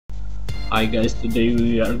Hi guys, today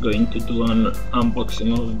we are going to do an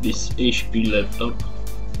unboxing of this HP laptop.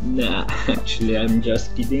 Nah, actually I'm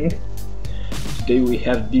just kidding. Today we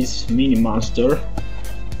have this mini monster,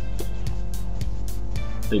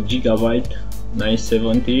 the GIGABYTE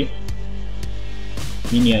 970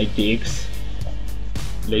 Mini ITX.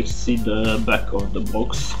 Let's see the back of the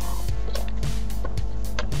box.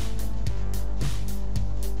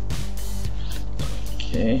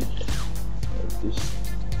 Okay, like this.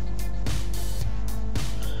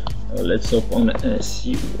 Let's open and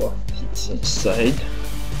see what is inside.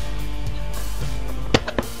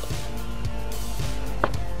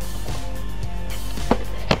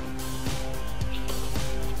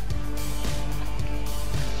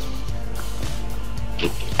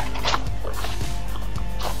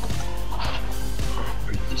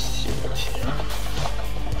 Pretty sealed here.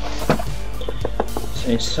 So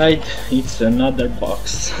inside it's another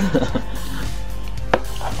box.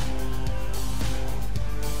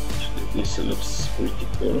 This looks pretty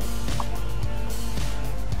cool.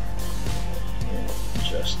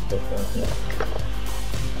 Just open here.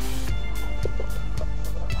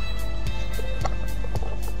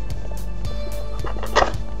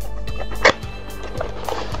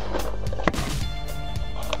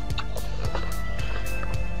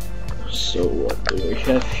 So what do we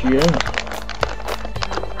have here?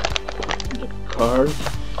 The card.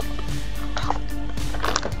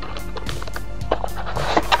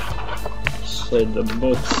 Inside the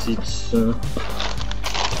box it's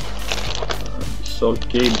salt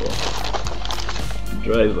cable,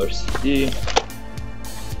 driver CD.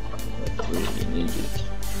 Not really need it.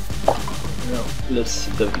 Now let's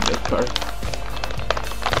see the video card.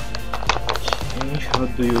 Okay, how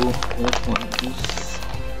do you open this?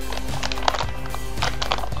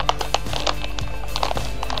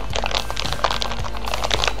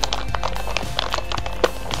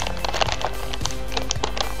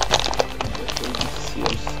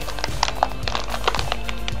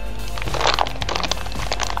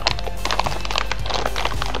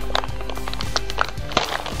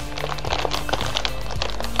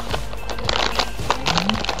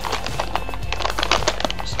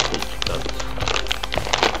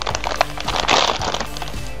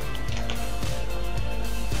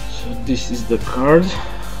 This is the card.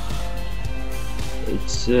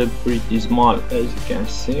 It's pretty small, as you can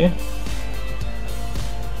see. I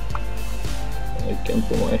can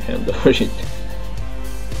put my hand over it.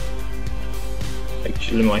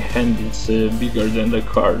 Actually my hand is bigger than the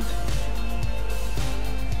card.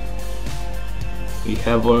 We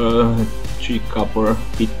have 3 copper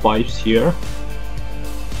heat pipes here.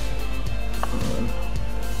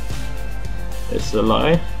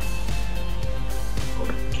 SLI.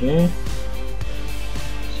 Okay,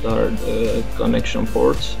 these are the connection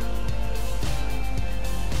ports.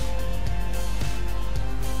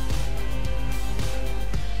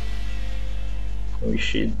 We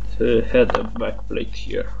should have a back plate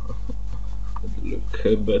here. Would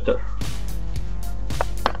look better.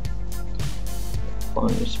 Fan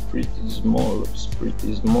is pretty small, looks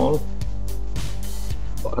pretty small,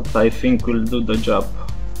 but I think we'll do the job.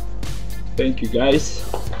 Thank you guys.